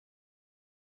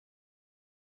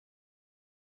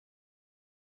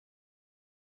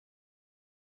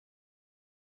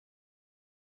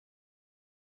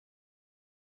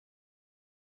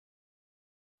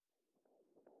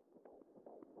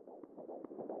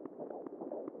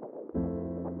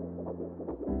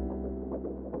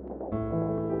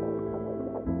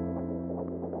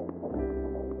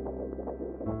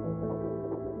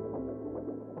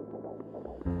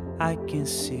I can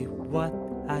see what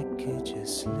I could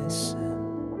just listen.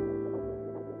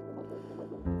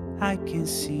 I can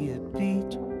see a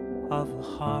beat of a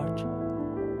heart.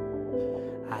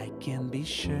 I can be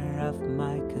sure of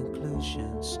my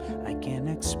conclusions. I can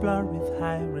explore with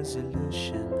high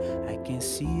resolution. I can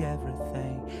see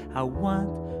everything I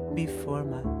want before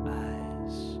my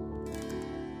eyes.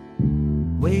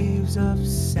 Waves of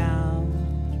sound,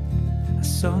 a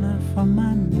sonar for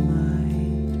my mind.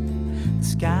 The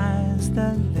sky's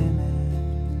the limit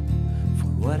for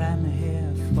what I'm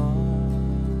here for.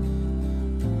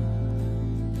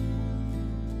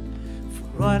 For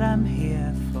what I'm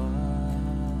here for.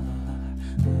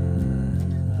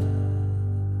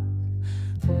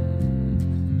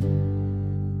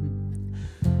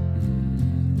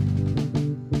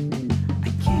 I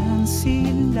can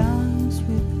see lungs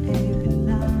with baby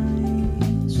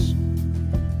lines.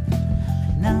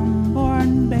 An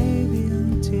unborn baby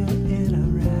until it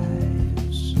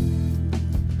arrives.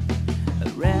 A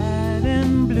red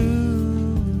and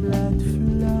blue blood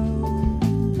flow.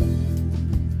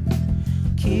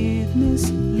 Kidneys,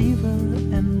 liver,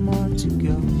 and more to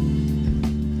go.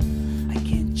 I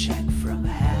can check from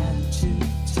head to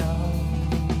toe.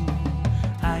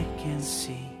 I can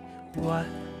see what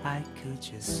I could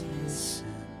just listen.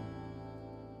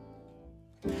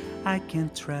 I can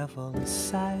travel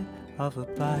inside of a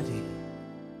body.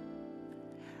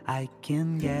 I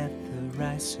can get the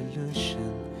right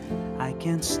solution. I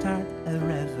can start a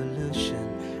revolution.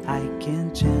 I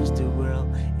can change the world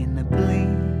in a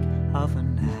blink of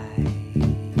an eye.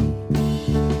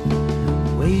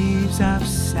 Waves of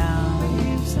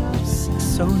sound,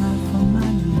 sonar for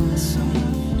my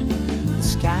mind. The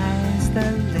sky's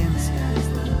the limit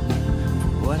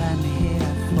for what I'm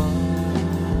here for.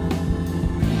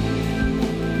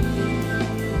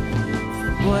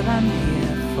 For what I'm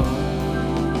here for.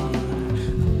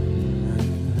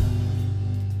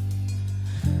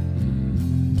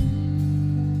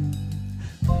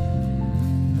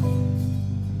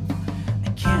 I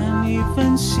can't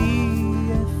even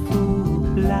see a full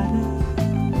bladder.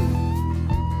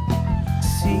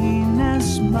 Seen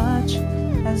as much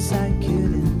as I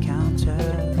could encounter.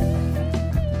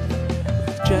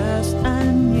 Just I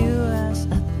knew as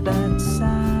a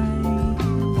bedside,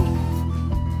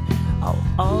 I'll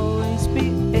always be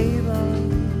able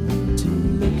to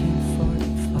looking for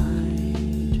and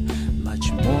find much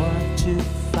more to